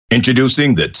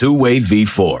Introducing the Two-Way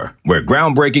V4, where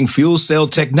groundbreaking fuel cell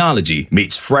technology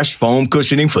meets fresh foam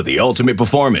cushioning for the ultimate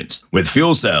performance. With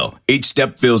Fuel Cell, each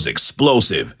step feels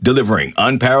explosive, delivering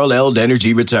unparalleled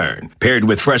energy return. Paired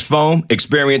with fresh foam,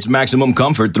 experience maximum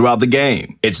comfort throughout the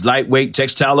game. Its lightweight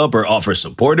textile upper offers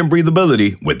support and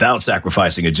breathability without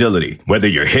sacrificing agility. Whether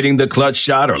you're hitting the clutch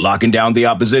shot or locking down the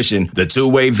opposition, the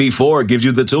Two-Way V4 gives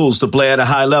you the tools to play at a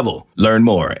high level. Learn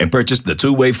more and purchase the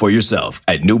Two-Way for yourself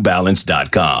at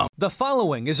newbalance.com. The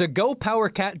following is a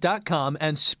GoPowerCat.com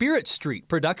and Spirit Street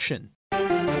production.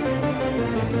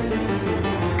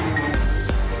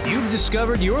 You've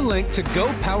discovered your link to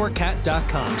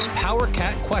GoPowerCat.com's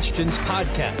PowerCat Questions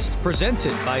podcast,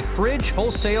 presented by Fridge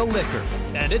Wholesale Liquor,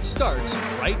 and it starts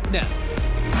right now.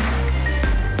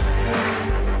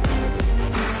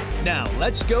 Now,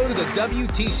 let's go to the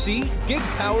WTC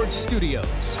Gig-Powered Studios.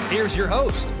 Here's your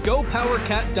host,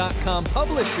 GoPowerCat.com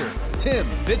publisher, Tim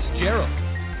Fitzgerald.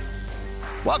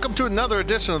 Welcome to another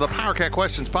edition of the PowerCat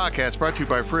Questions podcast, brought to you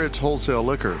by Fridge Wholesale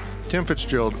Liquor. Tim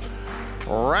Fitzgerald,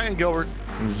 Ryan Gilbert,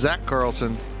 and Zach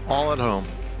Carlson, all at home.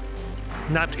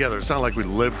 Not together. It's not like we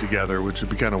live together, which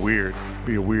would be kind of weird. It'd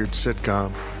be a weird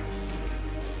sitcom.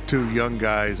 Two young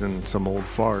guys and some old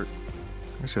fart.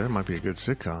 Actually, that might be a good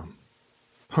sitcom.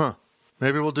 Huh.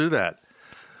 Maybe we'll do that.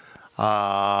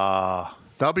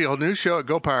 That'll be a new show at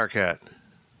Go PowerCat.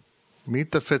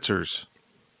 Meet the Fitzers.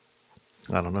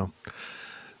 I don't know.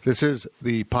 This is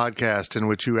the podcast in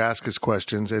which you ask us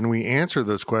questions and we answer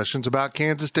those questions about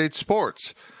Kansas State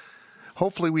sports.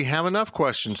 Hopefully we have enough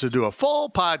questions to do a full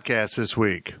podcast this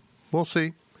week. We'll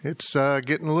see. It's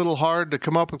getting a little hard to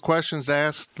come up with questions to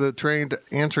ask the trained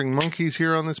answering monkeys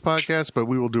here on this podcast, but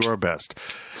we will do our best.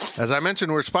 As I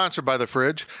mentioned, we're sponsored by The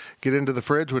Fridge. Get into The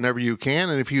Fridge whenever you can,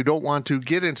 and if you don't want to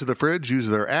get into The Fridge, use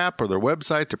their app or their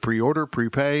website to pre-order,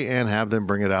 prepay, and have them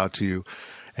bring it out to you.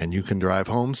 And you can drive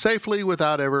home safely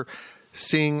without ever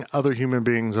seeing other human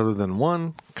beings other than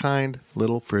one kind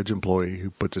little Fridge employee who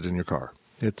puts it in your car.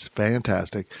 It's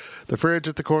fantastic. The Fridge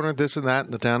at the corner, this and that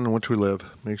in the town in which we live.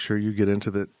 Make sure you get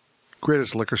into the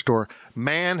greatest liquor store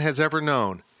man has ever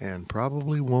known, and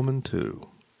probably woman too.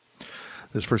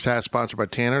 This first half is sponsored by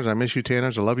Tanner's. I miss you,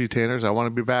 Tanner's. I love you, Tanner's. I want to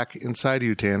be back inside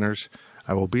you, Tanner's.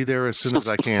 I will be there as soon as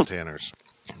I can, Tanner's.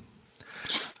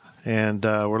 And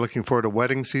we're looking forward to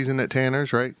wedding season at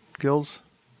Tanner's, right, Gills?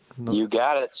 No. You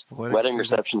got it. Wedding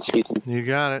reception season. You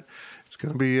got it. It's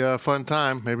going to be a fun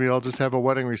time. Maybe I'll just have a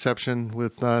wedding reception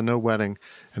with no wedding,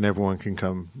 and everyone can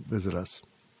come visit us.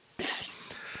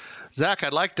 Zach,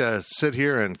 I'd like to sit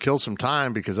here and kill some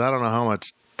time because I don't know how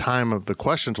much time of the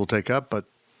questions will take up, but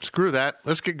screw that.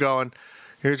 Let's get going.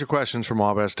 Here's your questions from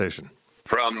Wabash Station.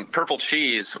 From Purple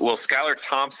Cheese, will Skylar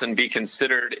Thompson be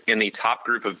considered in the top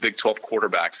group of Big 12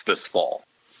 quarterbacks this fall?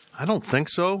 I don't think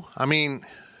so. I mean,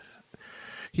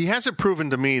 he hasn't proven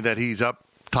to me that he's up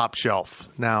top shelf.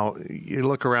 Now, you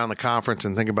look around the conference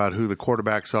and think about who the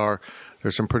quarterbacks are.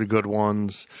 There's some pretty good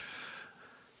ones.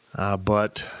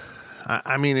 But,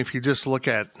 I mean, if you just look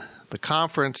at the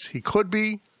conference, he could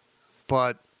be,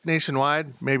 but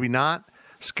nationwide, maybe not.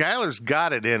 Skylar's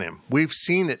got it in him. We've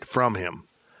seen it from him.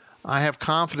 I have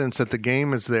confidence that the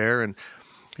game is there, and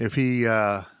if he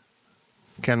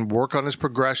can work on his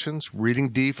progressions, reading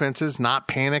defenses, not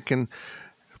panic and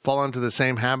fall into the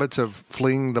same habits of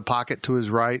fleeing the pocket to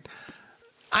his right,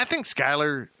 I think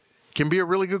Skylar can be a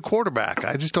really good quarterback.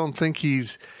 I just don't think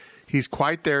he's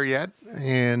quite there yet,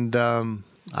 and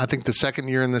I think the second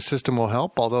year in the system will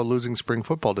help, although losing spring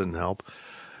football didn't help.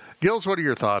 Gills, what are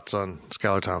your thoughts on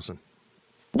Skylar Thompson?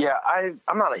 Yeah,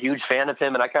 I'm not a huge fan of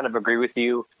him, and I kind of agree with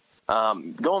you.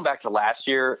 Going back to last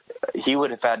year, he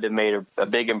would have had to have made a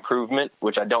big improvement,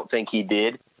 which I don't think he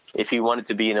did. If he wanted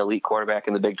to be an elite quarterback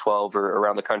in the Big 12 or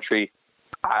around the country,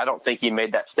 I don't think he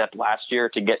made that step last year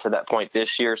to get to that point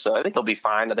this year. So I think he'll be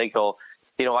fine. I think he'll,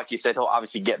 like you said, he'll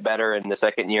obviously get better in the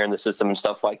second year in the system and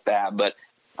stuff like that. But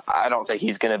I don't think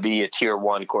he's going to be a tier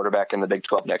 1 quarterback in the Big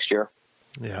 12 next year.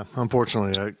 Yeah,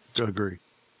 unfortunately, I agree.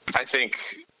 I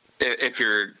think if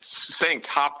you're saying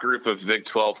top group of Big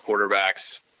 12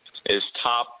 quarterbacks is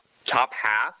top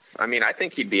half, I mean, I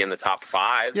think he'd be in the top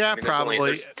 5. Yeah, I mean, probably.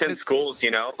 There's 10 schools,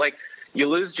 like you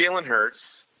lose Jalen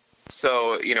Hurts.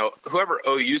 So, whoever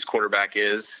OU's quarterback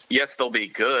is, yes, they'll be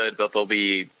good, but they'll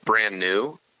be brand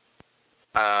new.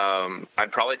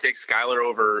 I'd probably take Skylar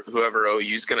over whoever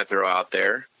OU's going to throw out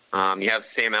there. You have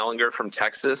Sam Ehlinger from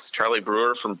Texas, Charlie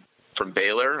Brewer from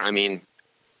Baylor. I mean,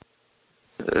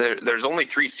 there's only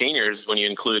 3 seniors when you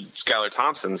include Skylar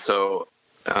Thompson. So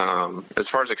as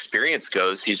far as experience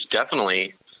goes, he's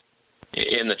definitely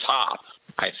in the top,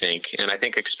 I think. And I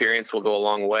think experience will go a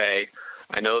long way.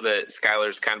 I know that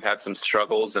Skylar's kind of had some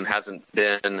struggles and hasn't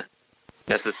been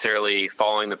necessarily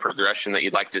following the progression that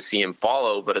you'd like to see him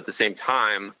follow, but at the same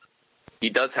time, he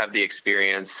does have the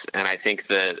experience, and I think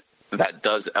that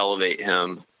does elevate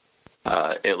him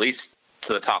at least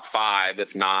to the top 5,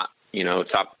 if not,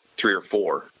 top 3 or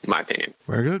 4, in my opinion.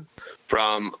 Very good.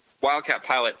 From Wildcat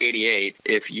Pilot 88,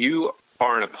 if you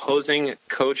are an opposing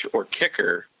coach or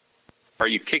kicker, are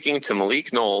you kicking to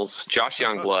Malik Knowles, Josh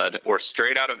Youngblood, or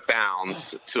straight out of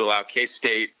bounds to allow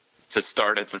K-State to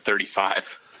start at the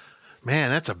 35?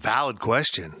 Man, that's a valid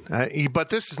question. But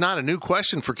this is not a new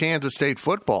question for Kansas State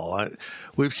football.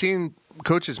 We've seen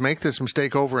coaches make this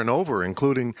mistake over and over,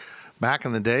 including back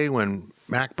in the day when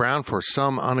Mac Brown, for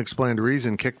some unexplained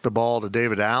reason, kicked the ball to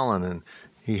David Allen and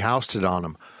he housed it on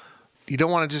him. You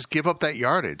don't want to just give up that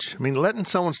yardage. I mean, letting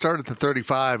someone start at the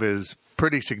 35 is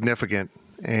pretty significant,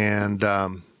 and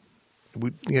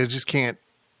we just can't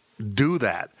do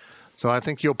that. So I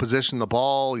think you'll position the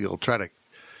ball. You'll try to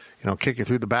kick it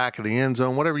through the back of the end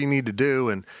zone, whatever you need to do.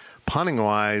 And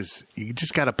punting-wise, you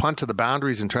just got to punt to the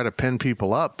boundaries and try to pin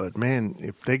people up. But, man,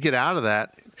 if they get out of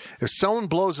that, if someone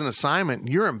blows an assignment,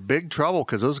 you're in big trouble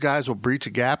because those guys will breach a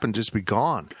gap and just be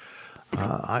gone.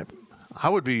 I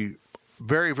would be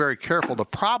very, very careful. The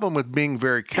problem with being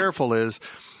very careful is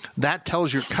that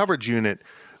tells your coverage unit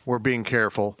we're being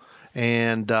careful.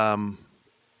 And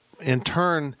in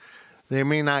turn, they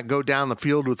may not go down the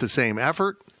field with the same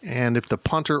effort. And if the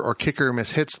punter or kicker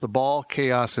mishits the ball,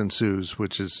 chaos ensues,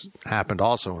 which has happened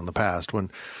also in the past when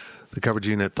the coverage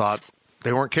unit thought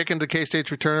they weren't kicking to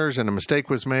K-State's returners and a mistake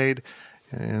was made,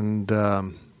 and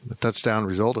the touchdown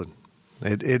resulted.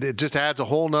 It just adds a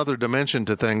whole nother dimension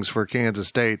to things for Kansas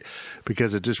State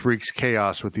because it just wreaks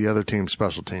chaos with the other team's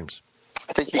special teams.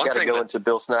 I think you got to go into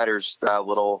Bill Snyder's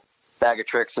little bag of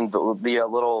tricks and the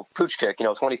little pooch kick,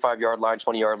 25-yard line,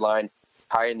 20-yard line,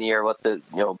 high in the air, let the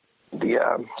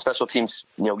special teams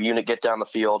unit get down the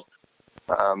field.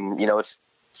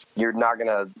 You're not going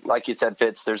to, like you said,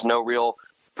 Fitz, there's no real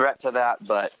threat to that,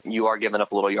 but you are giving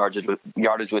up a little yardage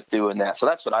with doing that. So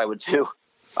that's what I would do,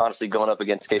 honestly, going up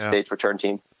against K-State's return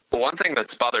team. Well, one thing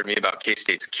that's bothered me about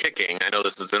K-State's kicking, I know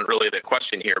this isn't really the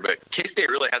question here, but K-State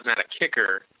really hasn't had a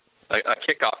kicker, a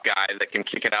kickoff guy that can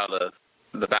kick it out of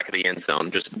the back of the end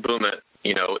zone, just boom it,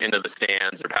 into the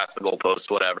stands or past the goalpost,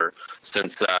 whatever,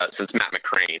 since Matt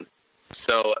McCrane.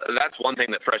 So that's one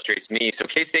thing that frustrates me. So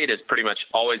K-State has pretty much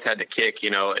always had to kick.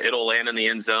 It'll land in the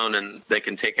end zone and they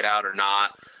can take it out or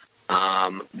not.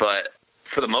 But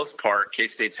for the most part,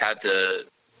 K-State's had to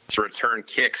return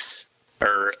kicks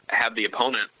or have the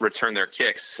opponent return their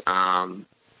kicks. And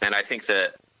I think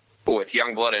that with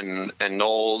Youngblood and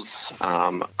Knowles,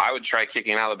 I would try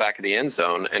kicking out of the back of the end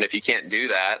zone. And if you can't do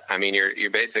that, I mean, you're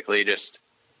basically just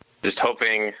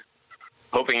hoping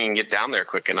you can get down there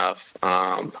quick enough.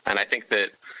 And I think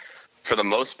that for the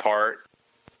most part,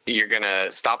 you're going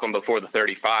to stop them before the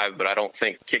 35, but I don't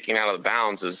think kicking out of the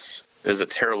bounds is a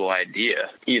terrible idea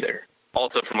either.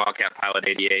 Also from Wildcat Pilot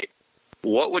 88,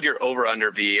 what would your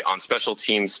over-under be on special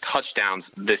teams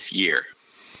touchdowns this year?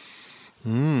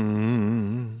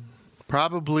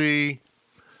 Probably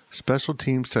special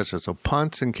teams touchdowns. So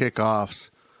punts and kickoffs.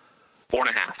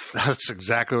 4.5. That's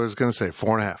exactly what I was going to say,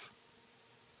 4.5.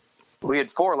 We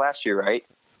had 4 last year, right?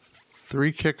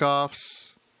 3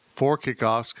 kickoffs, 4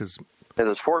 kickoffs, because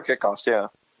there's 4 kickoffs. Yeah,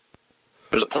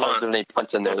 there's a punt. There any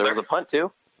punts in there? There was a punt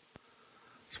too.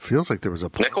 It feels like there was a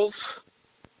punt. Nichols?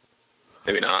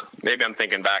 Maybe not. Maybe I'm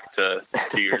thinking back to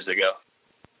 2 years ago.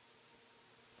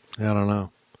 I don't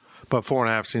know, but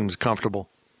 4.5 seems comfortable.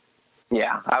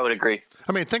 Yeah, I would agree.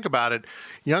 I mean, think about it.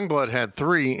 Youngblood had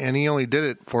 3, and he only did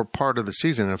it for part of the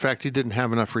season. In fact, he didn't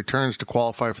have enough returns to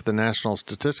qualify for the national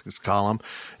statistics column,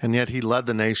 and yet he led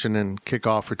the nation in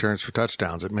kickoff returns for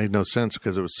touchdowns. It made no sense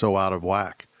because it was so out of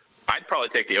whack. I'd probably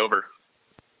take the over.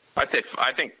 I think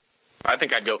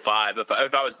I'd go 5. If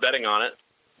I was betting on it,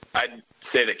 I'd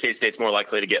say that K-State's more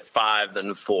likely to get 5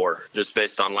 than 4, just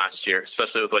based on last year,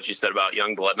 especially with what you said about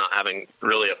Youngblood not having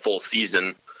really a full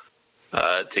season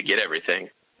to get everything.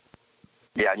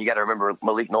 Yeah, and you got to remember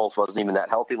Malik Knowles wasn't even that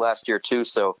healthy last year too.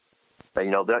 So, the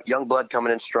Youngblood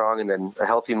coming in strong, and then a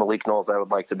healthy Malik Knowles, I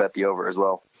would like to bet the over as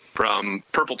well. From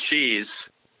Purple Cheese,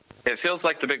 it feels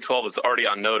like the Big 12 is already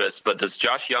on notice, but does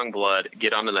Josh Youngblood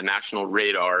get onto the national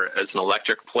radar as an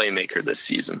electric playmaker this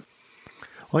season?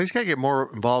 Well, he's got to get more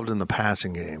involved in the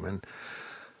passing game, and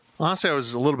honestly, I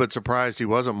was a little bit surprised he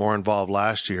wasn't more involved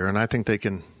last year. And I think they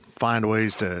can find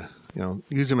ways to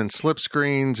use him in slip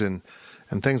screens and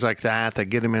things like that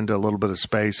get him into a little bit of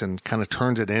space and kind of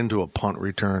turns it into a punt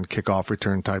return, kickoff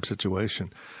return type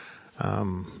situation.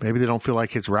 Maybe they don't feel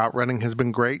like his route running has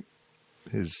been great,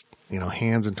 his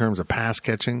hands in terms of pass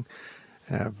catching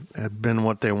have been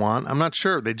what they want. I'm not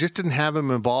sure. They just didn't have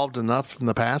him involved enough in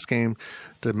the pass game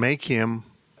to make him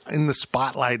in the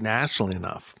spotlight nationally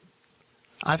enough.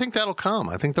 I think that'll come.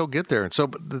 I think they'll get there. And so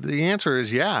the answer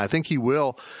is, yeah, I think he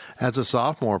will. As a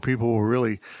sophomore, people will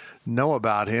really know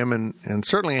about him, and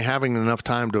certainly having enough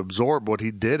time to absorb what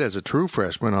he did as a true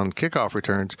freshman on kickoff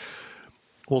returns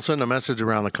will send a message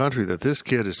around the country that this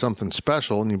kid is something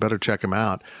special and you better check him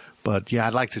out. But, yeah,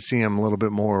 I'd like to see him a little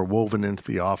bit more woven into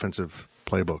the offensive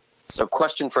playbook. So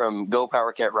question from Go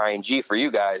Power Cat Ryan G for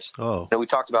you guys. Oh. We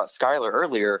talked about Skyler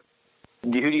earlier. Who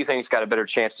do you think's got a better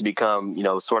chance to become,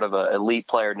 sort of an elite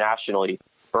player nationally,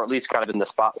 or at least kind of in the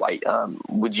spotlight?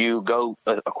 Would you go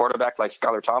a quarterback like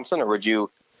Skylar Thompson, or would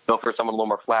you go for someone a little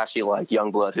more flashy like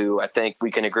Youngblood, who I think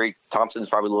we can agree Thompson's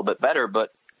probably a little bit better,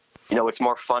 but, it's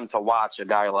more fun to watch a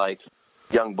guy like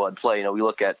Youngblood play. We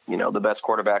look at, the best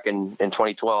quarterback in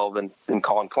 2012 and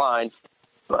Colin Klein,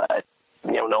 but,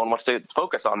 no one wants to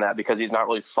focus on that because he's not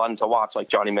really fun to watch like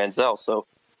Johnny Manziel. So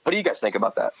what do you guys think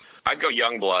about that? I'd go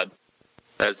Youngblood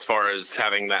as far as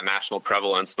having that national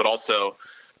prevalence, but also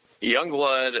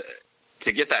Youngblood,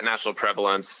 to get that national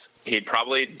prevalence, he'd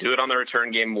probably do it on the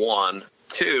return game, 1.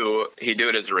 2, he'd do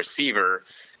it as a receiver.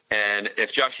 And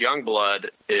if Josh Youngblood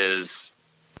is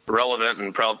relevant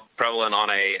and prevalent on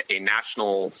a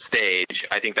national stage,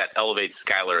 I think that elevates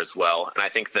Skyler as well. And I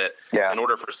think that in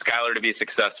order for Skyler to be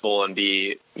successful and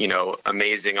be,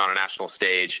 amazing on a national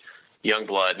stage,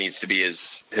 Youngblood needs to be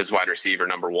his wide receiver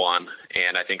number 1.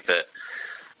 And I think that,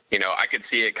 I could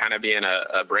see it kind of being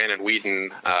a Brandon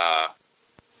Whedon. I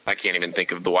can't even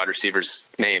think of the wide receiver's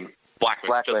name.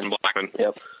 Blackman. Justin Blackman.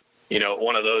 Yep.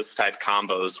 One of those type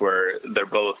combos where they're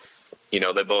both, they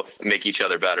both make each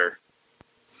other better.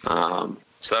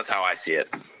 So that's how I see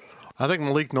it. I think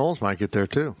Malik Knowles might get there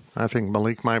too. I think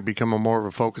Malik might become more of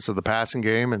a focus of the passing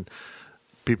game, and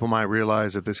people might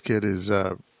realize that this kid is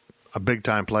a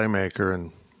big-time playmaker.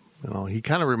 And he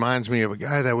kind of reminds me of a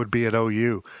guy that would be at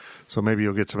OU. So maybe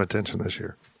you'll get some attention this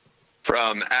year.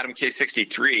 From Adam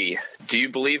K63, do you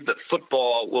believe that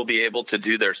football will be able to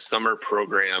do their summer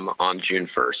program on June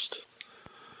 1st?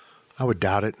 I would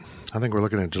doubt it. I think we're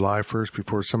looking at July 1st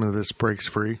before some of this breaks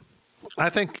free. I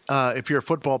think if you're a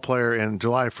football player and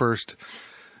July 1st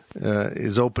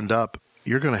is opened up,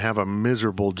 you're going to have a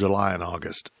miserable July and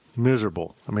August.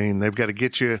 Miserable. I mean, they've got to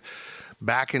get you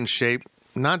back in shape,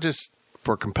 not just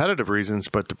for competitive reasons,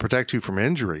 but to protect you from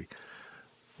injury.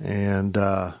 And,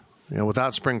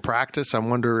 without spring practice, I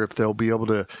wonder if they'll be able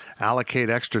to allocate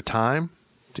extra time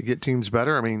to get teams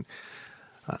better. I mean,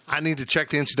 I need to check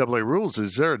the NCAA rules.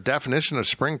 Is there a definition of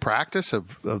spring practice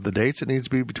of the dates it needs to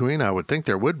be between? I would think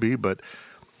there would be, but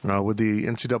would the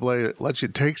NCAA let you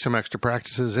take some extra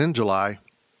practices in July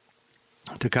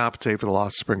to compensate for the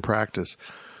loss of spring practice?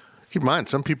 Keep in mind,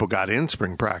 some people got in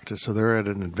spring practice, so they're at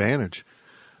an advantage.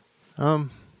 I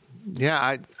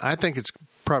think it's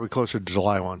probably closer to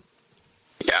July 1.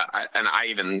 Yeah, I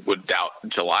even would doubt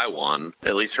July 1,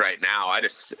 at least right now.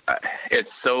 It's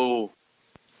so,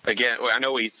 again, I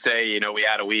know we say, we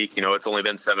had a week, it's only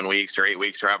been 7 weeks or 8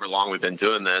 weeks or however long we've been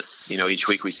doing this. Each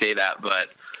week we say that, but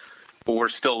we're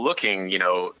still looking,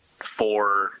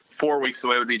 4 weeks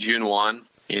away would be June 1.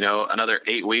 Another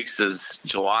 8 weeks is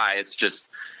July. It's just,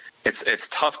 it's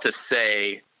tough to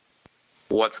say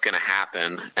what's going to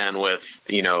happen. And with,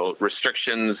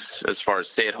 restrictions as far as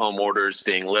stay-at-home orders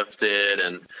being lifted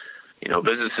and,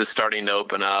 businesses starting to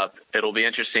open up, it'll be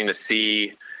interesting to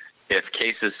see if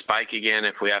cases spike again,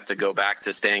 if we have to go back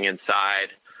to staying inside.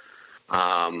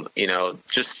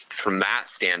 Just from that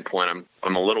standpoint,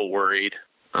 I'm a little worried.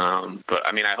 But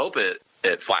I mean, I hope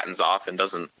it flattens off and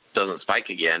doesn't spike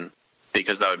again,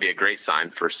 because that would be a great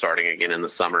sign for starting again in the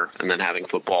summer and then having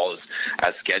football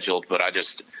as scheduled. But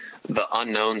the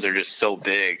unknowns are just so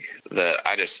big that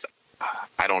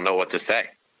I don't know what to say.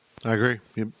 I agree.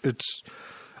 It's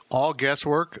all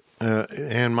guesswork.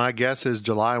 And my guess is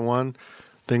July 1,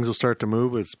 things will start to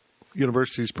move as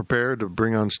universities prepare to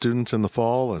bring on students in the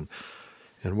fall and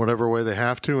in whatever way they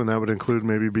have to. And that would include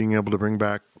maybe being able to bring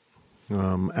back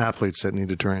athletes that need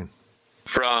to train.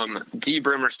 From D.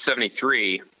 Brimmer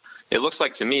 73, it looks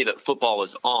like to me that football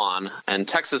is on, and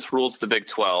Texas rules the Big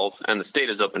 12, and the state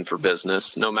is open for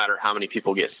business, no matter how many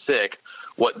people get sick.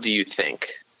 What do you think?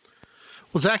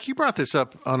 Well, Zach, you brought this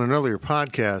up on an earlier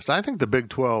podcast. I think the Big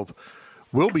 12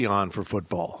 will be on for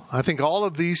football. I think all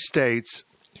of these states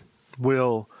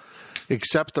will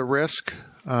accept the risk,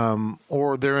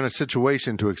 or they're in a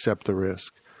situation to accept the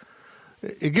risk.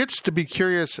 It gets to be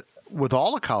curious with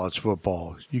all of college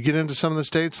football. You get into some of the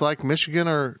states like Michigan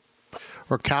or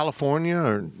California,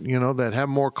 or that have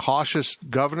more cautious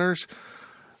governors.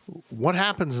 what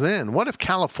happens then? What if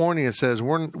California says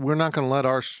we're not going to let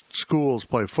our schools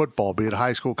play football, be it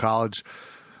high school, college,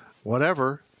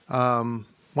 whatever?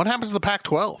 What happens to the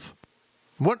Pac-12?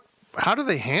 How do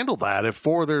they handle that if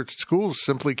 4 of their schools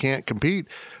simply can't compete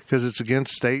because it's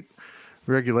against state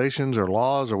regulations or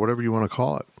laws or whatever you want to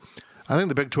call it? I think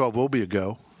the Big 12 will be a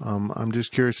go. I'm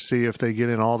just curious to see if they get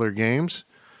in all their games.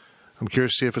 I'm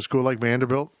curious to see if a school like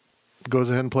Vanderbilt goes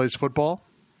ahead and plays football.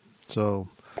 So,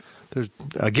 there's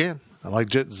again, like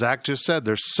Zach just said,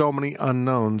 there's so many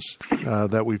unknowns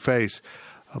that we face.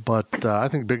 But I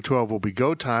think Big 12 will be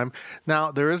go time.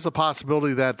 Now, there is the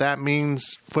possibility that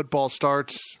means football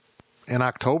starts in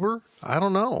October. I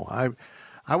don't know.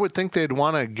 I would think they'd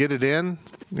want to get it in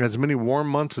as many warm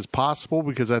months as possible,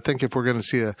 because I think if we're going to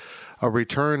see a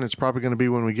return, it's probably going to be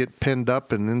when we get pinned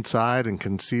up and inside and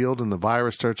concealed and the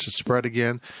virus starts to spread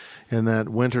again in that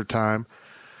winter time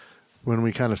when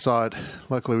we kind of saw it.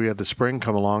 Luckily, we had the spring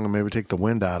come along and maybe take the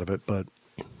wind out of it. But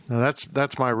now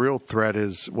that's my real threat,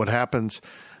 is what happens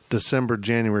December,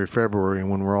 January, February,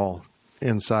 when we're all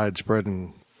inside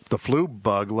spreading the flu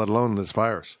bug, let alone this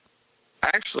virus.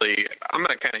 Actually, I'm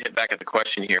going to kind of hit back at the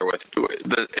question here with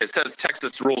it says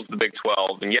Texas rules the Big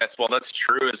 12. And yes, while that's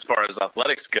true as far as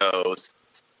athletics goes,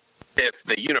 if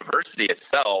the university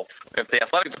itself, if the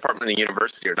athletic department and the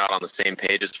university are not on the same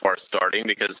page as far as starting,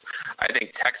 because I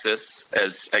think Texas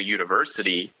as a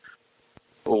university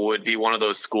would be one of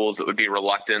those schools that would be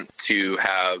reluctant to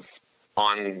have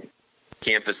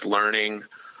on-campus learning.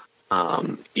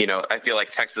 I feel like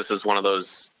Texas is one of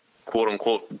those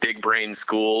quote-unquote big brain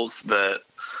schools that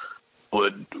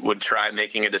would try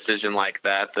making a decision like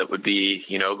that would be,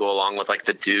 go along with like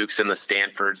the Dukes and the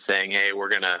Stanfords saying, hey, we're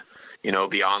going to,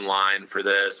 be online for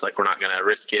this. Like, we're not going to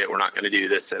risk it. We're not going to do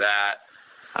this or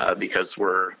that because we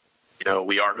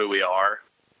are who we are.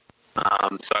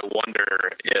 So I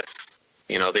wonder if,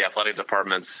 the athletic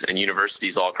departments and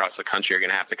universities all across the country are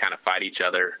going to have to kind of fight each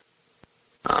other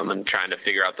and trying to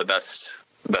figure out the best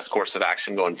course of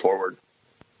action going forward.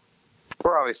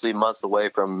 We're obviously months away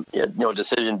from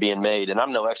decision being made, and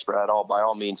I'm no expert at all by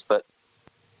all means, but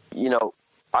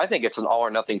I think it's an all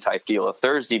or nothing type deal. If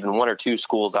there's even 1 or 2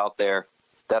 schools out there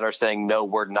that are saying no,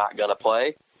 we're not going to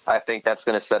play, I think that's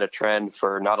going to set a trend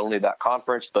for not only that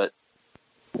conference but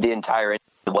the entire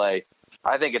NCAA.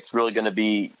 I think it's really going to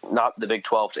be not the Big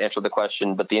 12 to answer the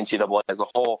question, but the NCAA as a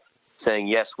whole saying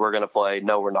yes, we're going to play,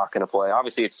 no, we're not going to play.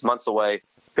 Obviously, it's months away.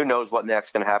 Who knows what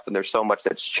next going to happen? There's so much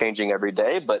that's changing every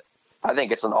day, but I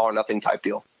think it's an all or nothing type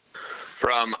deal.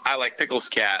 From I Like Pickles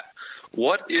Cat,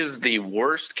 what is the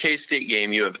worst K-State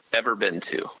game you have ever been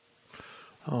to?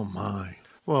 Oh, my.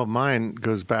 Well, mine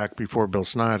goes back before Bill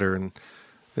Snyder, and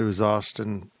it was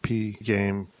Austin P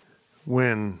game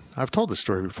when, I've told this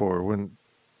story before, when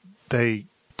they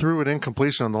threw an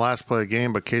incompletion on the last play of the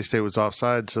game, but K-State was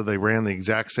offside, so they ran the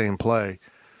exact same play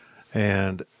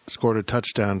and scored a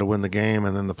touchdown to win the game,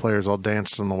 and then the players all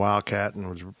danced on the Wildcat and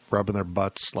was rubbing their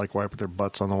butts, like wiping their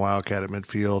butts on the Wildcat at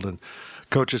midfield, and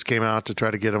coaches came out to try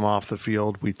to get them off the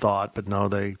field, we thought, but no,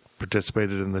 they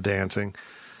participated in the dancing.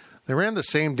 They ran the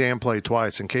same damn play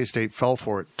twice, and K-State fell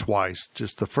for it twice.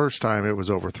 Just the first time it was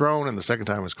overthrown, and the second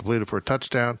time it was completed for a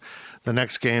touchdown. The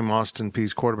next game, Austin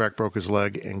Peay's quarterback broke his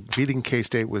leg, and beating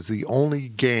K-State was the only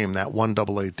game that one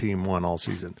AA team won all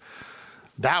season.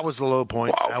 That was the low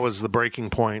point. Wow. That was the breaking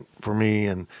point for me,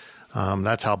 and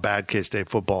that's how bad K-State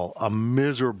football, a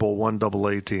miserable one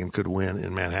AA team, could win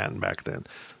in Manhattan back then.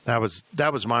 That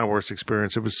was my worst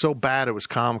experience. It was so bad it was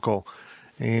comical,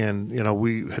 and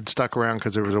we had stuck around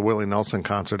because there was a Willie Nelson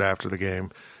concert after the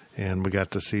game, and we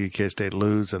got to see K-State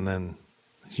lose and then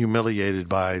humiliated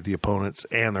by the opponents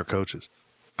and their coaches.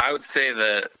 I would say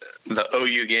that the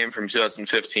OU game from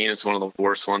 2015 is one of the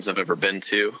worst ones I've ever been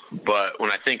to. But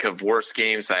when I think of worst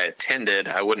games I attended,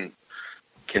 I wouldn't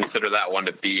consider that one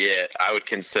to be it. I would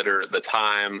consider the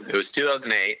time, it was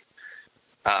 2008,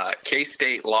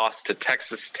 K-State lost to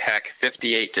Texas Tech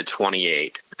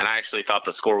 58-28. And I actually thought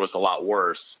the score was a lot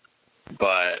worse.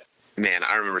 But, man,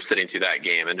 I remember sitting through that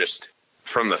game and just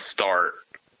from the start,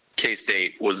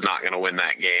 K-State was not going to win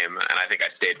that game, and I think I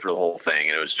stayed for the whole thing,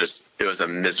 and it was a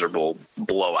miserable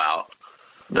blowout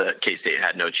that K-State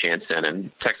had no chance in,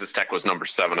 and Texas Tech was number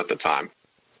 7 at the time.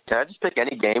 Can I just pick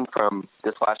any game from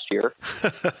this last year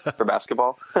for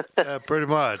basketball? Yeah, pretty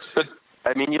much.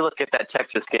 I mean, you look at that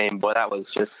Texas game, boy, that was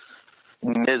just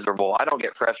miserable. I don't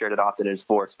get frustrated often in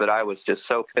sports, but I was just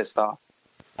so pissed off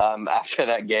after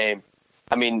that game.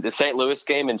 I mean, the St. Louis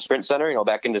game in Sprint Center,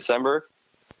 back in December,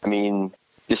 I mean,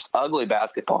 just ugly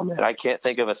basketball, man. I can't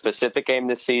think of a specific game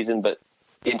this season, but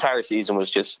the entire season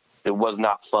was it was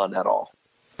not fun at all.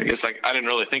 I guess I didn't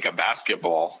really think of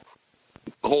basketball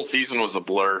The whole season was a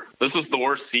blur. This was the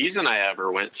worst season I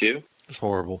ever went to. It's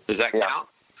horrible. Does that count?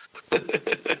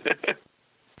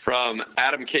 From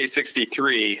Adam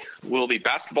K63, will the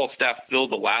basketball staff fill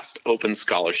the last open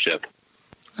scholarship?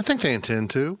 I think they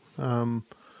intend to.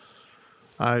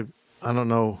 I don't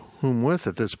know whom with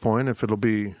at this point. If it'll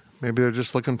be, maybe they're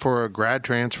just looking for a grad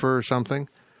transfer or something.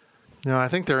 I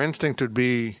think their instinct would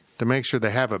be to make sure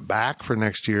they have it back for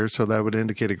next year, so that would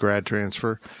indicate a grad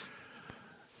transfer.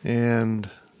 And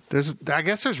I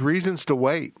guess there's reasons to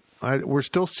wait. We're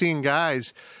still seeing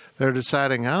guys that are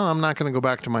deciding, I'm not going to go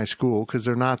back to my school because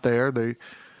they're not there. They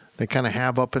kind of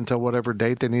have up until whatever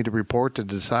date they need to report to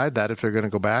decide that if they're going to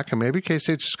go back. And maybe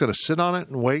K-State's just going to sit on it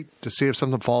and wait to see if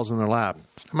something falls in their lap.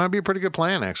 It might be a pretty good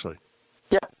plan, actually.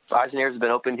 Yeah, eyes and ears have been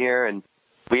open here, and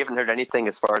we haven't heard anything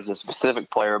as far as a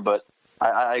specific player, but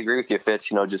I agree with you,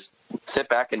 Fitz. Just sit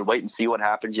back and wait and see what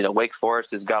happens. Wake Forest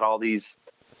has got all these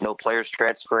players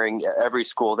transferring, every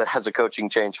school that has a coaching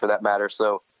change for that matter.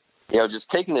 So, just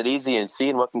taking it easy and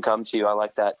seeing what can come to you. I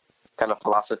like that kind of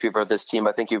philosophy for this team.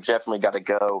 I think you've definitely got to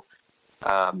go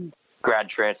grad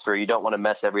transfer. You don't want to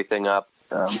mess everything up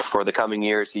for the coming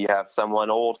years. So you have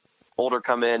someone older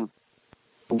come in,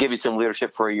 give you some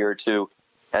leadership for a year or two,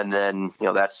 and then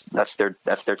that's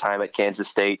their time at Kansas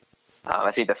State.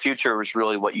 I think the future is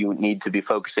really what you need to be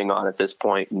focusing on at this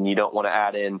point, and you don't want to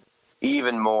add in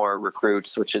even more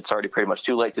recruits, which it's already pretty much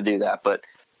too late to do that. But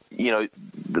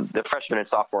the freshman and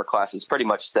sophomore class is pretty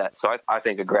much set. So I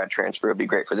think a grad transfer would be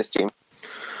great for this team.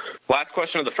 Last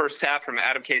question of the first half from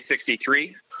Adam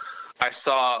K63. I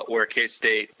saw where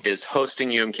K-State is hosting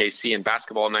UMKC in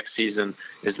basketball next season.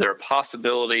 Is there a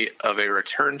possibility of a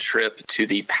return trip to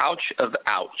the Pouch of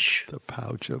Ouch? The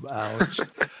Pouch of Ouch.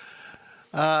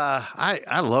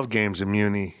 I love games in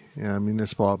Muni.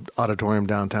 Municipal Auditorium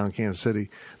downtown Kansas City.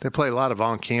 They play a lot of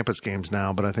on-campus games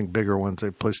now, but I think bigger ones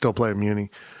still play at Muni.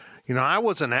 I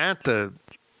wasn't at the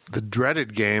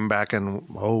dreaded game back in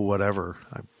whatever.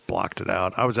 I blocked it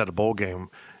out. I was at a bowl game,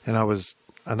 and I was,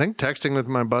 I think, texting with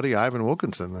my buddy Ivan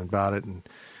Wilkinson about it, and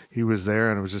he was there,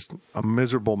 and it was just a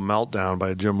miserable meltdown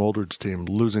by Jim Oldred's team,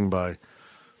 losing by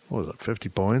 50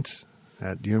 points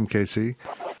at UMKC.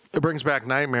 It brings back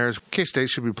nightmares. K-State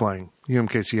should be playing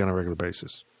UMKC on a regular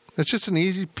basis. It's just an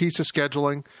easy piece of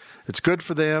scheduling. It's good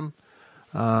for them.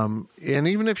 And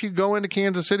even if you go into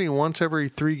Kansas City once every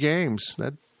 3 games,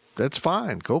 that's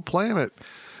fine. Go play them at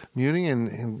Muni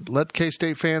and let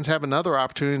K-State fans have another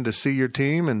opportunity to see your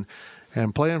team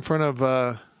and play in front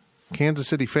of Kansas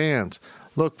City fans.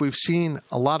 Look, we've seen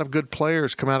a lot of good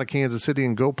players come out of Kansas City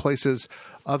and go places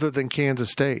other than Kansas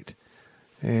State.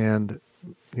 And,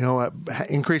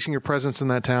 increasing your presence in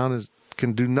that town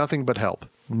can do nothing but help.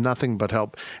 Nothing but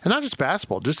help. And not just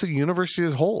basketball, just the university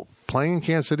as a whole. Playing in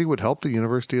Kansas City would help the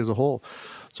university as a whole.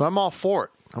 So I'm all for it.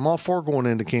 I'm all for going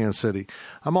into Kansas City.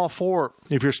 I'm all for,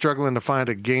 if you're struggling to find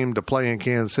a game to play in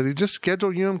Kansas City, just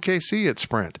schedule UMKC at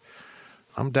Sprint.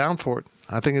 I'm down for it.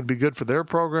 I think it'd be good for their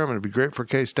program, and it'd be great for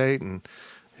K-State, and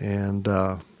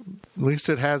at least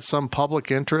it has some public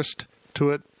interest to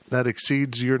it that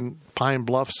exceeds your Pine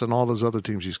Bluffs and all those other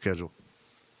teams you schedule.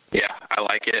 Yeah, I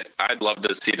like it. I'd love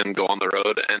to see them go on the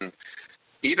road, and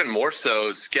even more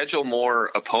so, schedule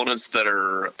more opponents that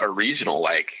are regional,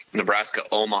 like Nebraska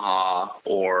Omaha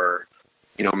or,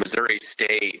 Missouri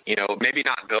State. Maybe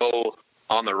not go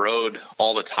on the road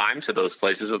all the time to those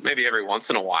places, but maybe every once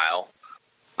in a while.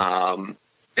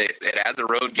 It adds a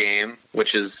road game,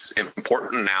 which is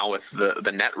important now with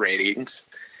the net ratings.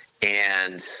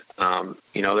 And,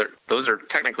 those are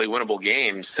technically winnable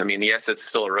games. Yes, it's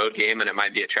still a road game and it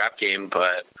might be a trap game,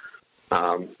 but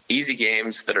easy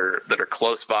games that are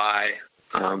close by,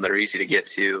 that are easy to get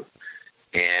to.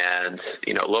 And,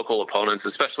 local opponents,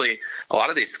 especially a lot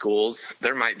of these schools,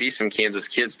 there might be some Kansas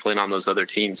kids playing on those other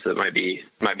teams. So that might be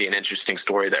an interesting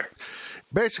story there.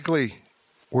 Basically,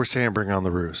 we're saying bring on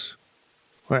the Roos.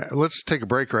 Well, let's take a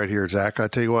break right here, Zach. I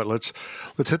tell you what, let's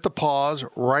hit the pause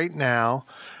right now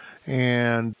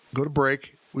and go to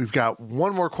break. We've got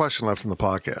one more question left in the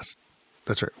podcast.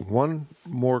 That's right, one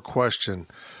more question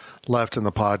left in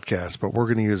the podcast, but we're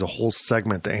going to use a whole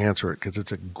segment to answer it because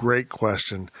it's a great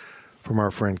question from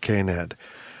our friend K-Ned.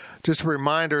 Just a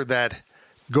reminder that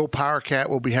Go PowerCat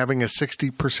will be having a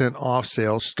 60% off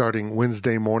sale starting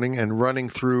Wednesday morning and running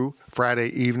through Friday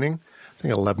evening. I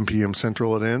think 11 p.m.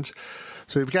 Central it ends.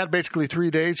 So you've got basically 3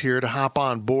 days here to hop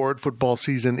on board. Football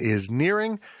season is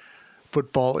nearing.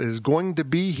 Football is going to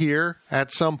be here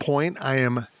at some point. I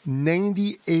am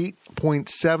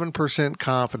 98.7%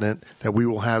 confident that we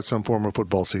will have some form of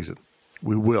football season.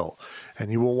 We will. And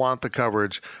you will want the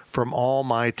coverage from all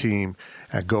my team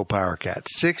at Go PowerCat.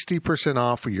 60%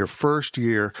 off for your first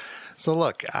year. So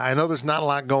look, I know there's not a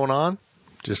lot going on.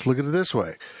 Just look at it this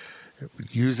way.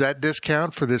 Use that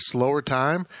discount for this slower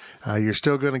time. You're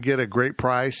still going to get a great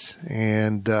price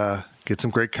and get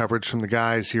some great coverage from the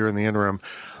guys here in the interim.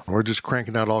 We're just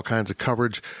cranking out all kinds of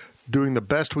coverage, doing the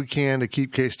best we can to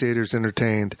keep K-Staters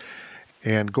entertained.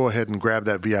 And go ahead and grab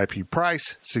that VIP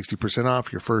price, 60%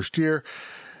 off your first year.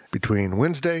 Between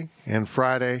Wednesday and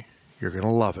Friday, you're going to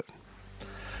love it.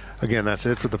 Again, that's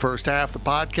it for the first half of the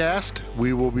podcast.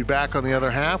 We will be back on the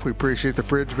other half. We appreciate the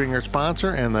Fridge being our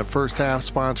sponsor and the first half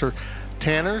sponsor,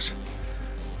 Tanner's.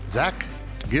 Zach,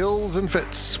 Gills, and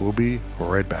Fitz. We'll be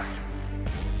right back.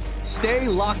 Stay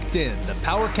locked in. The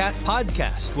PowerCat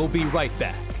podcast will be right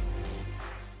back.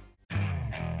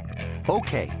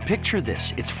 Okay, picture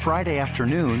this. It's Friday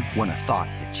afternoon when a thought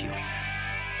hits you.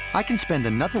 I can spend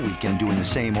another weekend doing the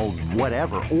same old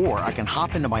whatever, or I can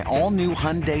hop into my all-new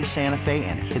Hyundai Santa Fe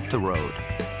and hit the road.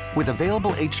 With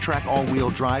available H-Track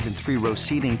all-wheel drive and 3-row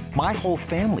seating, my whole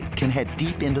family can head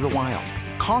deep into the wild.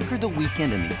 Conquer the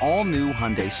weekend in the all-new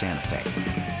Hyundai Santa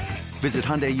Fe. Visit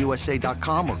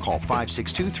HyundaiUSA.com or call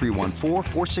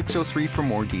 562-314-4603 for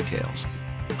more details.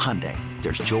 Hyundai,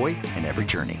 there's joy in every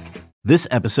journey. This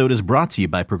episode is brought to you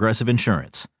by Progressive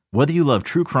Insurance. Whether you love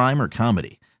true crime or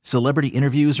comedy, celebrity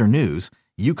interviews or news,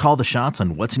 you call the shots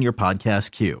on what's in your podcast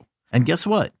queue. And guess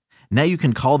what? Now you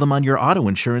can call them on your auto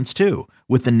insurance too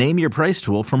with the Name Your Price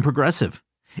tool from Progressive.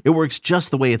 It works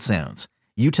just the way it sounds.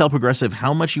 You tell Progressive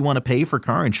how much you want to pay for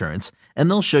car insurance,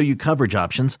 and they'll show you coverage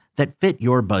options that fit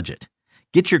your budget.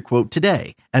 Get your quote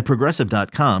today at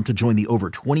Progressive.com to join the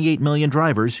over 28 million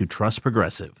drivers who trust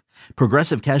Progressive.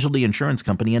 Progressive Casualty Insurance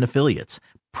Company and Affiliates.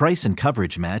 Price and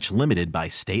coverage match limited by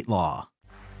state law.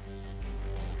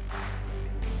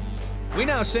 We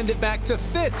now send it back to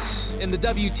Fitz in the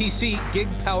WTC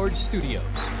gig-powered studios.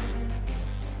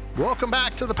 Welcome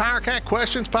back to the PowerCat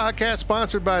Questions podcast,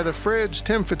 sponsored by The Fridge.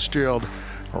 Tim Fitzgerald,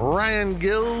 Ryan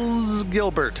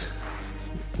Gilbert,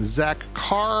 Zach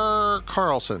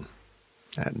Carlson.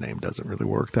 That name doesn't really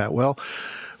work that well.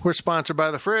 We're sponsored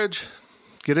by The Fridge.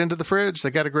 Get into The Fridge. They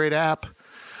got a great app.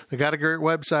 They got a great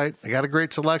website. They got a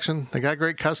great selection. They got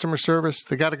great customer service.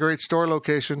 They got a great store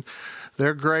location.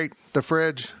 They're great. The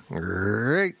Fridge,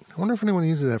 great. I wonder if anyone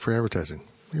uses that for advertising.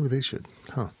 Maybe they should.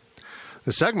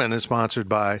 The segment is sponsored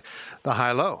by the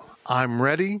High-Low. I'm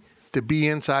ready to be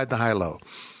inside the High-Low.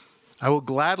 I will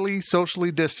gladly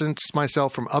socially distance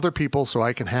myself from other people so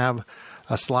I can have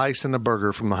a slice and a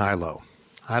burger from the High-Low.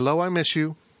 High-Low, I miss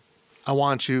you. I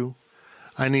want you.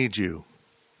 I need you.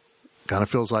 Kind of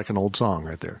feels like an old song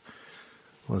right there.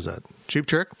 What was that? Cheap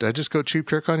Trick? Did I just go Cheap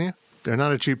Trick on you? They're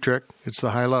not a cheap trick. It's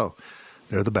the High-Low.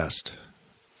 They're the best.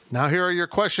 Now here are your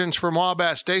questions from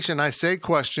Wabash Station. I say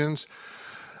questions.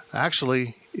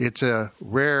 Actually, it's a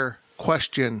rare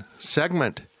question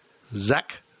segment.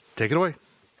 Zach, take it away.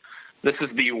 This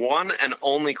is the one and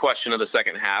only question of the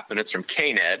second half, and it's from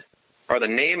K-Ned. Are the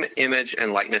name, image,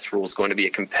 and likeness rules going to be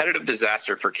a competitive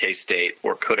disaster for K-State,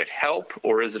 or could it help,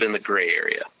 or is it in the gray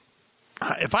area?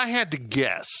 If I had to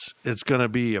guess, it's going to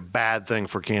be a bad thing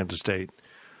for Kansas State.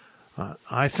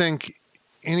 I think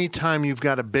anytime you've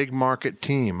got a big market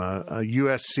team, a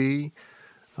USC,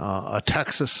 a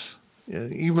Texas,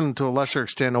 even to a lesser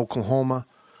extent Oklahoma,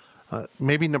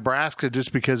 maybe Nebraska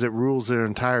just because it rules their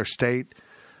entire state,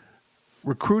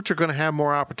 recruits are going to have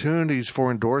more opportunities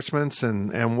for endorsements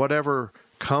and whatever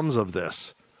comes of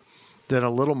this than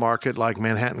a little market like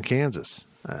Manhattan, Kansas.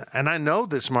 And I know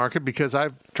this market because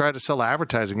I've tried to sell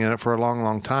advertising in it for a long,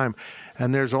 long time.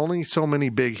 And there's only so many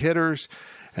big hitters,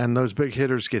 and those big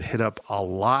hitters get hit up a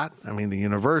lot. I mean, the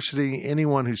university,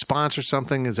 anyone who sponsors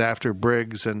something is after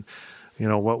Briggs and,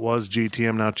 what was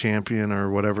GTM, now Champion,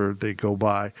 or whatever they go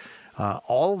by.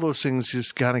 All of those things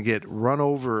just kind of get run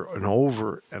over and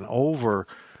over and over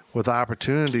with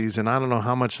opportunities, and I don't know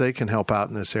how much they can help out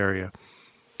in this area.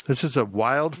 This is a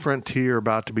wild frontier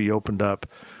about to be opened up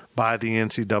by the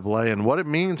NCAA, and what it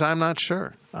means, I'm not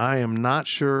sure. I am not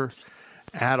sure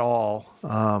at all.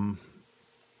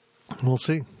 We'll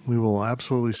see. We will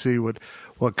absolutely see what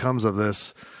comes of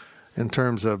this in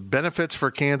terms of benefits for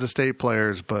Kansas State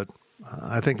players, but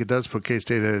I think it does put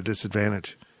K-State at a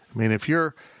disadvantage. I mean, if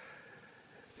you're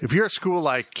a school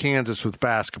like Kansas with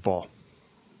basketball,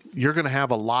 you're going to have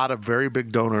a lot of very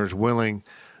big donors willing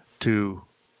to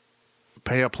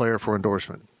pay a player for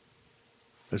endorsement.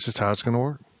 That's just how it's going to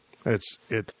work.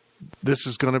 This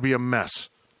is going to be a mess.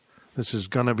 This is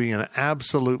going to be an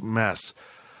absolute mess.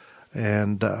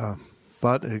 And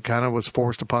but it kind of was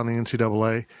forced upon the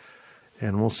NCAA,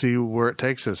 and we'll see where it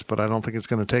takes us. But I don't think it's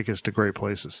going to take us to great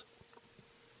places.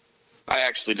 I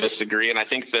actually disagree, and I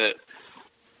think that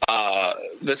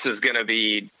this is going to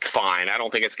be fine. I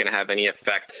don't think it's going to have any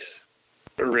effect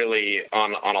really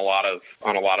on a lot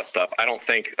of stuff. I don't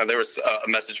think there was a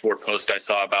message board post I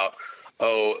saw about,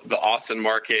 the Austin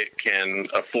market can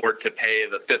afford to pay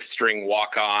the fifth string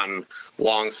walk-on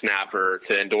long snapper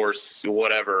to endorse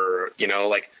whatever,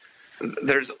 like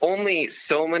there's only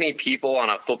so many people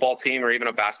on a football team or even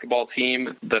a basketball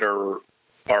team that are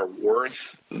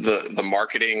worth the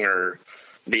marketing or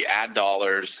the ad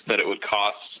dollars that it would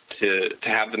cost to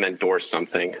have them endorse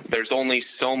something. There's only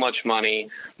so much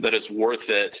money that is worth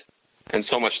it and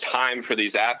so much time for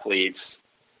these athletes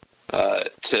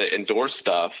to endorse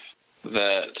stuff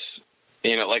that,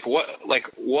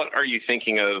 what are you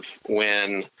thinking of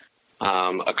when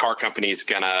a car company is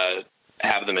going to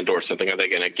have them endorse something? Are they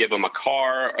going to give them a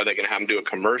car? Are they going to have them do a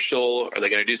commercial? Are they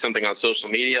going to do something on social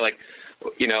media?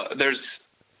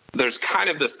 There's kind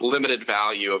of this limited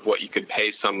value of what you could pay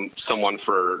someone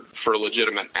for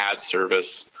legitimate ad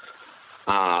service.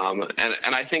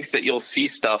 And I think that you'll see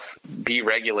stuff be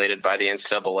regulated by the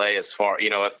NCAA as far,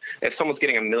 if someone's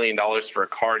getting $1 million for a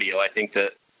car deal, I think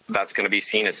that's going to be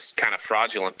seen as kind of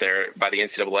fraudulent there by the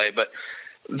NCAA. But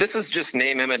this is just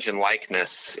name, image, and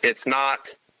likeness. It's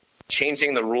not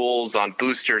changing the rules on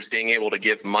boosters being able to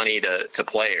give money to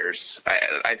players.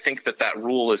 I think that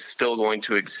rule is still going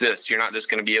to exist. You're not just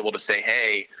going to be able to say,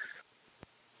 hey,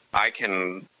 I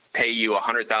can pay you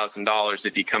 $100,000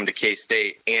 if you come to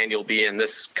K-State and you'll be in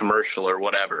this commercial or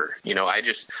whatever.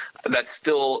 That's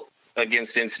still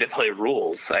against NCAA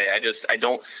rules. I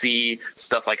don't see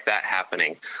stuff like that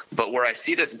happening. But where I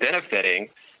see this benefiting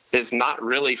is not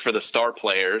really for the star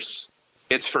players.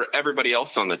 It's for everybody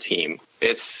else on the team.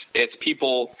 It's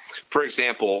people, for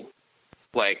example,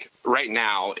 like right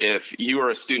now, if you were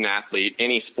a student athlete,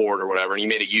 any sport or whatever, and you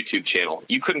made a YouTube channel,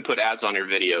 you couldn't put ads on your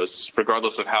videos,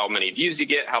 regardless of how many views you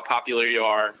get, how popular you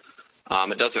are.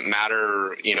 It doesn't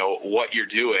matter, what you're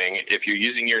doing. If you're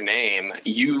using your name,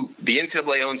 the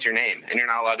NCAA owns your name, and you're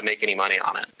not allowed to make any money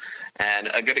on it. And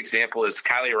a good example is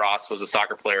Kylie Ross was a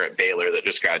soccer player at Baylor that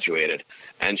just graduated,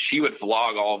 and she would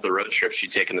vlog all of the road trips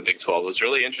she'd taken to Big 12. It was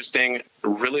really interesting,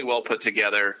 really well put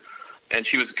together, and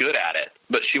she was good at it,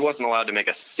 but she wasn't allowed to make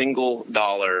a single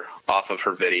dollar off of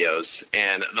her videos.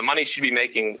 And the money she'd be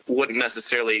making wouldn't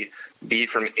necessarily be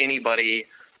from anybody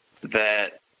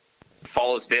that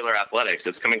follows Baylor athletics.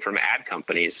 It's coming from ad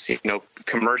companies,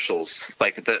 commercials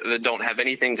that don't have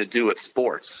anything to do with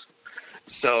sports.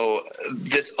 So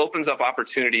this opens up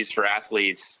opportunities for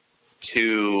athletes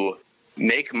to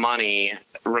make money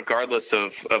regardless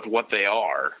of what they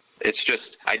are. It's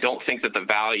just, I don't think that the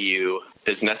value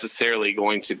is necessarily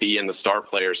going to be in the star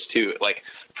players too. Like,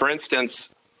 for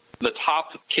instance, the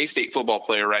top K-State football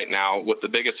player right now with the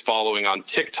biggest following on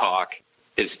TikTok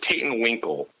is Tayton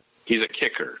Winkle. He's a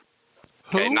kicker.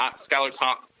 Okay, not Skylar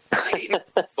Thompson. Tayton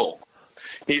Winkle.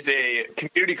 He's a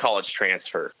community college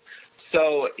transfer.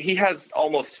 So he has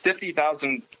almost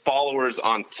 50,000 followers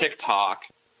on TikTok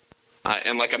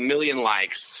and like 1 million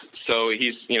likes. So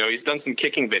he's done some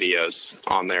kicking videos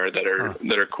on there that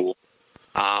are cool.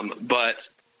 But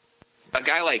a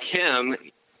guy like him,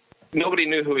 nobody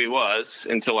knew who he was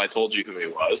until I told you who he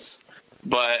was.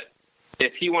 But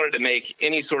if he wanted to make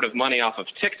any sort of money off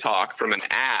of TikTok from an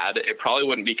ad, it probably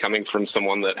wouldn't be coming from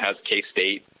someone that has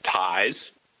K-State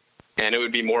ties. And it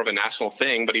would be more of a national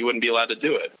thing, but he wouldn't be allowed to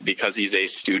do it because he's a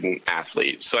student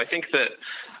athlete. So I think that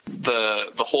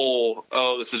the whole,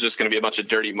 this is just going to be a bunch of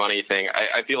dirty money thing,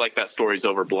 I feel like that story's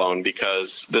overblown,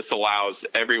 because this allows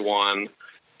everyone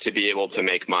to be able to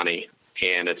make money.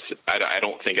 And I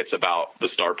don't think it's about the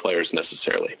star players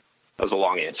necessarily. That was a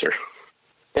long answer.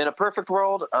 In a perfect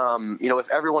world, if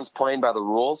everyone's playing by the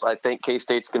rules, I think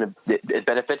K-State's it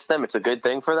benefits them. It's a good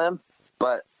thing for them.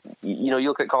 But, you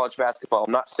look at college basketball.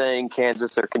 I'm not saying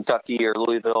Kansas or Kentucky or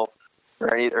Louisville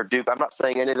or Duke. I'm not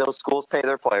saying any of those schools pay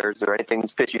their players or anything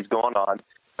fishy's going on.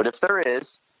 But if there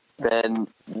is, then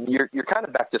you're kind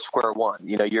of back to square one.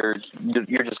 You're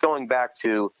just going back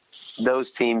to those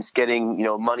teams getting,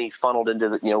 money funneled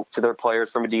into to their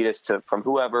players from Adidas from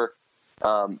whoever.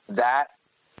 That,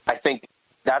 I think,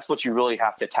 that's what you really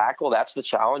have to tackle. That's the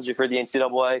challenge for the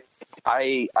NCAA.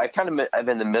 I kind of am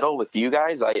in the middle with you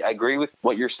guys. I agree with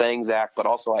what you're saying, Zach, but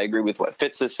also I agree with what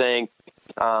Fitz is saying.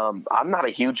 I'm not a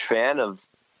huge fan of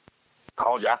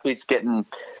college athletes getting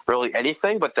really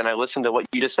anything, but then I listen to what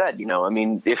you just said.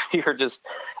 If you're just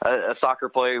a soccer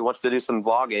player who wants to do some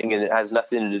vlogging and it has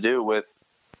nothing to do with,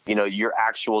 your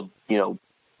actual,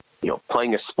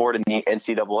 playing a sport in the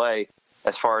NCAA,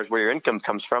 as far as where your income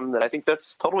comes from, then I think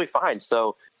that's totally fine.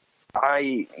 So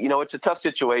it's a tough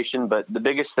situation, but the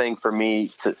biggest thing for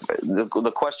me,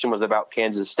 the question was about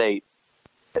Kansas State.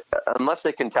 unless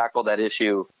they can tackle that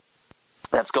issue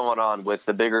that's going on with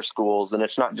the bigger schools, and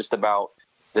it's not just about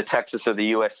the Texas or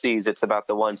the USCs, it's about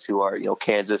the ones who are,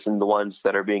 Kansas and the ones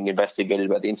that are being investigated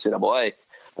by the NCAA.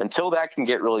 Until that can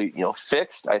get really,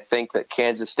 fixed, I think that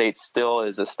Kansas State still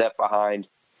is a step behind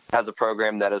as a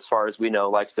program that, as far as we know,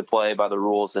 likes to play by the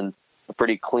rules and a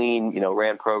pretty clean,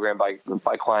 ran program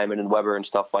by Kleiman and Weber and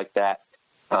stuff like that.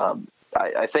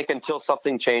 I think until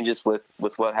something changes with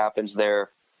what happens there,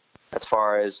 as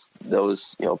far as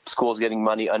those, schools getting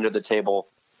money under the table,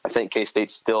 I think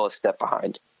K-State's still a step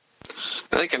behind.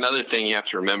 I think another thing you have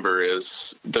to remember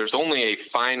is there's only a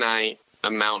finite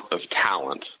amount of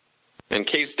talent. And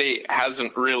K-State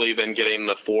hasn't really been getting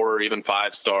the 4 or even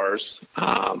 5 stars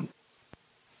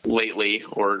lately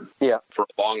or for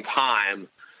a long time.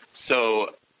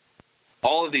 So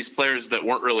all of these players that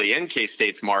weren't really in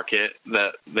K-State's market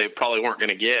that they probably weren't going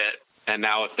to get, and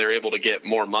now if they're able to get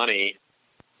more money,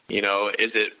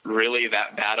 is it really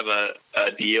that bad of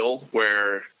a deal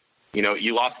where,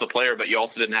 you lost the player, but you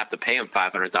also didn't have to pay him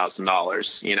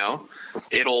 $500,000,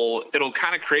 It'll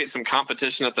kind of create some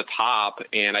competition at the top,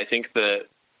 and I think that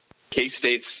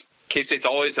K-State's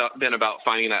always been about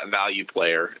finding that value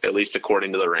player, at least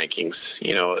according to the rankings.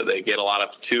 They get a lot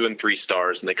of 2 and 3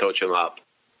 stars and they coach them up.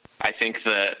 I think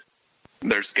that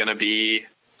there's going to be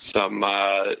some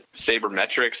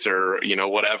sabermetrics or,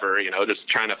 whatever, just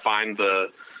trying to find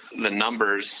the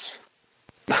numbers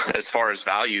as far as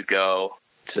value go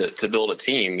to build a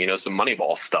team, some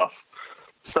Moneyball stuff.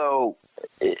 So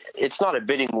it's not a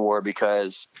bidding war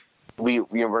because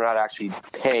we're not actually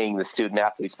paying the student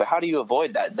athletes, but how do you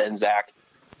avoid that then, Zach?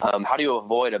 How do you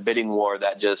avoid a bidding war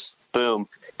that just boom?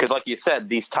 Because like you said,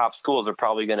 these top schools are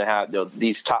probably going to have,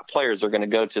 these top players are going to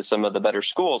go to some of the better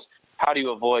schools. How do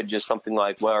you avoid just something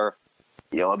like where,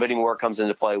 a bidding war comes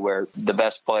into play where the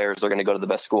best players are going to go to the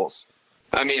best schools?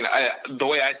 I mean, the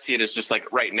way I see it is just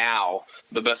like right now,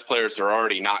 the best players are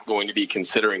already not going to be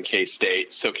considering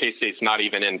K-State. So K-State's not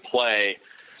even in play.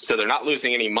 So they're not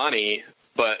losing any money.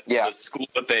 But the school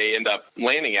that they end up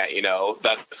landing at,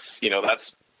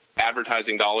 that's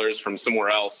advertising dollars from somewhere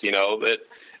else, that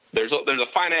there's a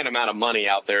finite amount of money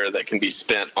out there that can be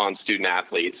spent on student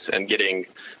athletes and getting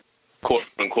quote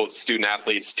unquote student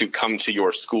athletes to come to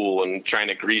your school and trying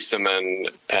to grease them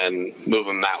and move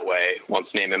them that way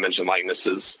once name, image, and likeness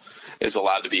is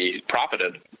allowed to be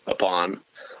profited upon.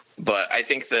 But I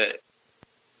think that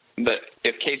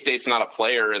if K-State's not a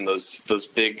player in those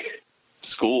big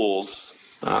schools,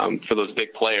 for those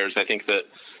big players, I think that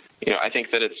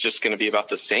it's just going to be about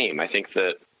the same. I think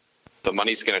that the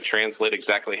money's going to translate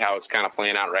exactly how it's kind of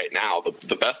playing out right now.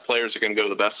 The best players are going to go to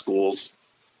the best schools,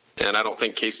 and I don't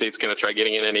think K-State's going to try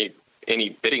getting in any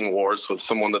bidding wars with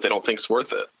someone that they don't think's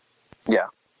worth it. Yeah,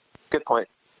 good point.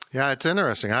 Yeah, it's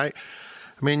interesting. I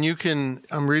mean,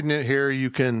 I'm reading it here,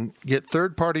 you can get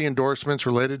third-party endorsements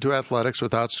related to athletics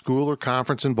without school or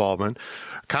conference involvement,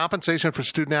 compensation for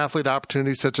student-athlete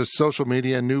opportunities such as social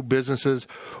media, new businesses,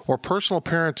 or personal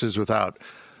appearances without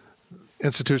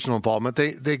institutional involvement.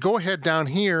 They go ahead down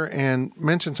here and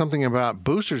mention something about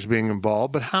boosters being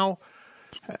involved, but how,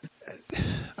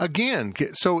 again,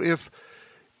 so if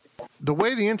the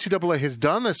way the NCAA has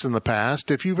done this in the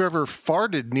past, if you've ever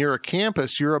farted near a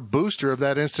campus, you're a booster of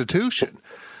that institution.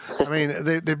 I mean,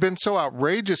 they've been so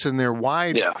outrageous in their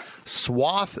wide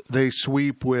swath they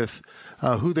sweep with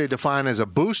who they define as a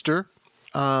booster.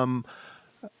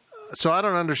 So I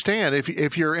don't understand.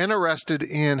 If you're interested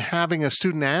in having a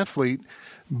student athlete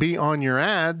be on your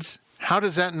ads, how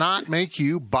does that not make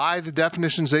you, by the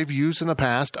definitions they've used in the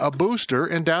past, a booster?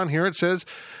 And down here it says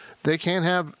they can't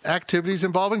have activities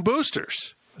involving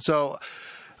boosters. So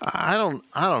I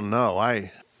don't know.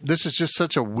 This is just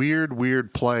such a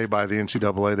weird play by the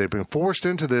NCAA. They've been forced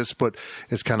into this, but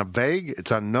it's kind of vague. It's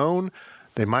unknown.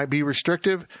 They might be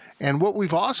restrictive. And what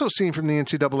we've also seen from the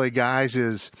NCAA guys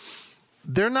is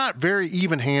they're not very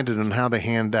even-handed in how they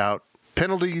hand out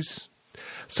penalties.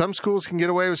 Some schools can get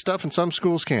away with stuff and some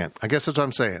schools can't. I guess that's what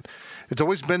I'm saying. It's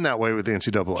always been that way with the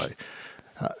NCAA.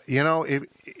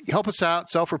 Help us out.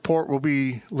 Self-report will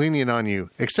be lenient on you,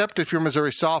 except if you're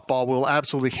Missouri softball, we'll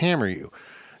absolutely hammer you.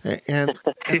 And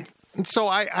so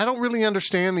I don't really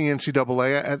understand the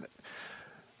NCAA.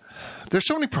 There's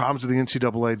so many problems with the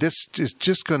NCAA. This is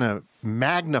just going to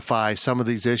magnify some of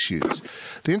these issues.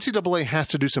 The NCAA has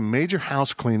to do some major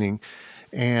house cleaning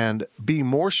and be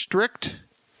more strict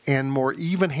and more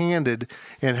even-handed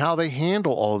in how they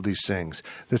handle all of these things.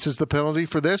 This is the penalty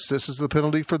for this. This is the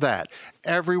penalty for that.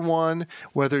 Everyone,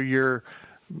 whether you're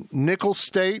Nicholls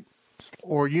State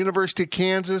or University of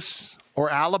Kansas or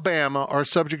Alabama, are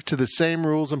subject to the same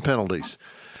rules and penalties.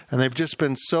 And they've just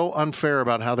been so unfair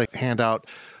about how they hand out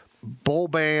bowl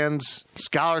bans,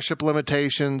 scholarship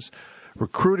limitations,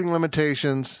 recruiting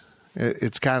limitations.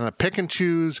 It's kind of pick and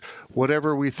choose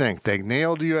whatever we think. They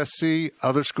nailed USC.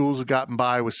 Other schools have gotten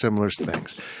by with similar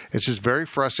things. It's just very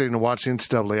frustrating to watch the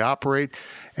NCAA operate.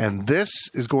 And this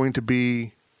is going to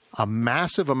be a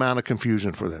massive amount of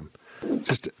confusion for them.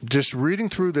 Just reading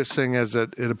through this thing as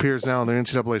it appears now on the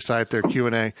NCAA site, their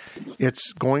Q&A,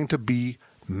 it's going to be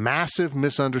massive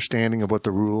misunderstanding of what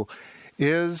the rule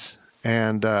is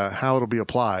and how it'll be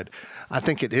applied. I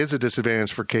think it is a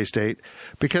disadvantage for K-State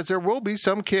because there will be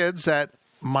some kids that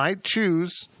might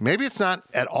choose, maybe it's not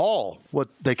at all what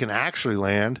they can actually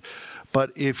land,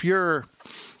 but if you're,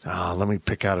 let me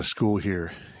pick out a school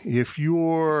here. If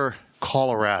you're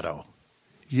Colorado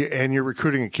and you're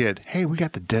recruiting a kid, hey, we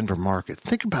got the Denver market.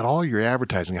 Think about all your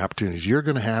advertising opportunities you're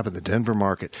going to have in the Denver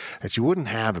market that you wouldn't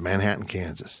have in Manhattan,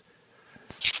 Kansas.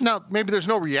 Now, maybe there's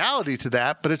no reality to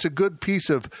that, but it's a good piece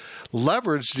of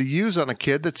leverage to use on a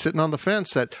kid that's sitting on the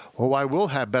fence that, I will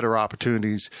have better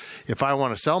opportunities if I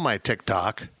want to sell my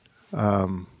TikTok.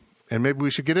 And maybe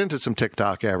we should get into some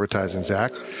TikTok advertising,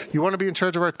 Zach. You want to be in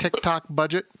charge of our TikTok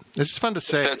budget? It's just fun to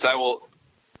say. Fitz,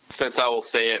 I will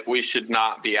say it. We should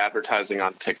not be advertising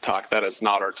on TikTok. That is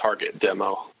not our target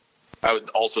demo. I would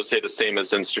also say the same as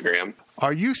Instagram.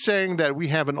 Are you saying that we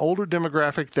have an older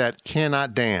demographic that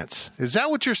cannot dance? Is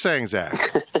that what you're saying, Zach?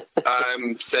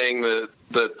 I'm saying that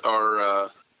our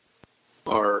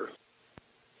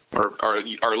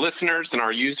listeners and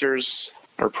our users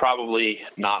are probably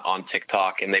not on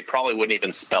TikTok, and they probably wouldn't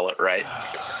even spell it right.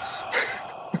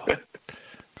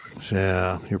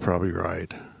 Yeah, you're probably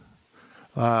right.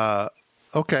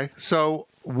 Okay, so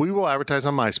we will advertise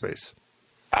on MySpace.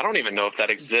 I don't even know if that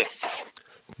exists.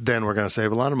 Then we're going to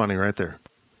save a lot of money right there.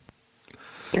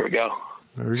 There we go.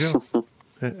 There we go.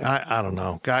 I don't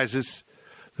know. Guys, this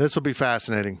will be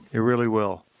fascinating. It really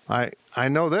will. I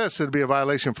know this. It'd be a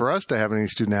violation for us to have any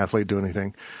student athlete do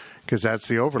anything because that's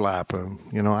the overlap.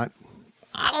 I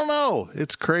don't know.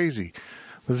 It's crazy.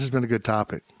 But this has been a good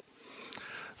topic.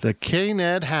 The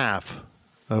KNED half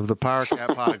of the PowerCat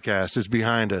podcast is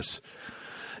behind us.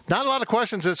 Not a lot of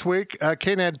questions this week.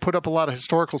 KNED put up a lot of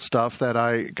historical stuff that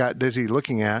I got dizzy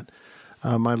looking at.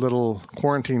 My little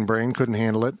quarantine brain couldn't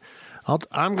handle it. I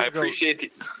appreciate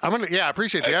the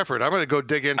effort. I'm going to go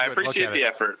dig into it. I appreciate the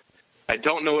effort. I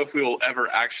don't know if we will ever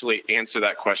actually answer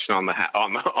that question on the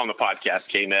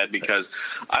podcast, KNED, because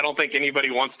I don't think anybody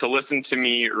wants to listen to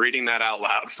me reading that out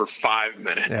loud for 5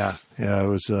 minutes. Yeah, it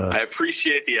was. I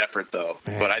appreciate the effort, though,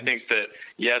 but I think that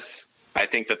I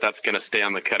think that that's going to stay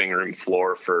on the cutting room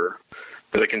floor for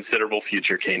the considerable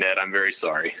future, KNED. I'm very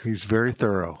sorry. He's very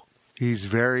thorough. He's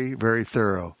very, very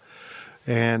thorough.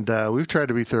 And we've tried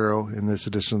to be thorough in this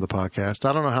edition of the podcast.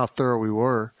 I don't know how thorough we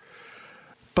were,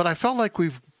 but I felt like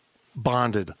we've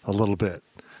bonded a little bit.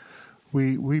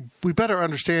 We better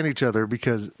understand each other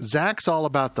because Zach's all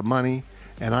about the money,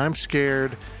 and I'm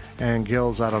scared, and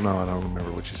Gil's, I don't know. I don't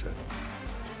remember what you said.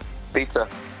 Pizza.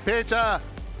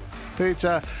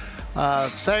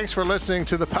 Thanks for listening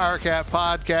to the PowerCat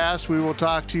podcast. We will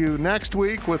talk to you next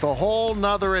week with a whole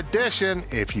nother edition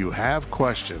if you have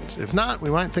questions. If not, we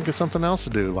might think of something else to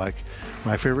do, like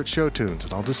my favorite show tunes,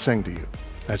 and I'll just sing to you.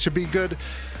 That should be good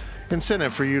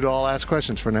incentive for you to all ask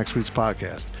questions for next week's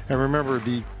podcast. And remember,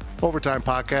 the Overtime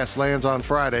podcast lands on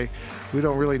Friday. We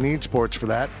don't really need sports for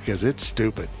that because it's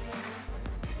stupid.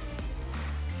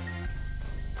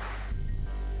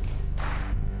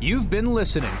 You've been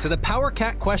listening to the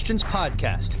PowerCat Questions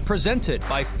podcast, presented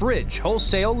by Fridge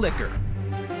Wholesale Liquor.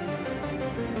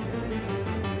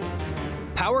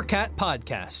 PowerCat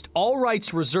Podcast. All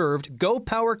rights reserved.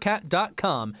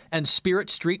 GoPowerCat.com and Spirit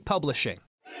Street Publishing.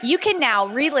 You can now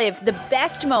relive the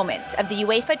best moments of the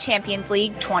UEFA Champions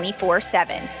League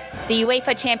 24/7. The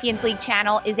UEFA Champions League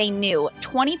channel is a new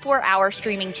 24-hour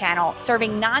streaming channel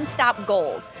serving non-stop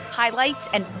goals, highlights,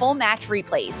 and full match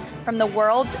replays from the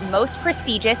world's most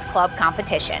prestigious club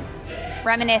competition.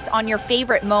 Reminisce on your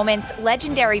favorite moments,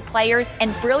 legendary players,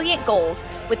 and brilliant goals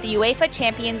with the UEFA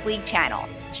Champions League channel,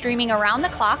 streaming around the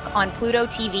clock on Pluto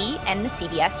TV and the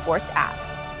CBS Sports app.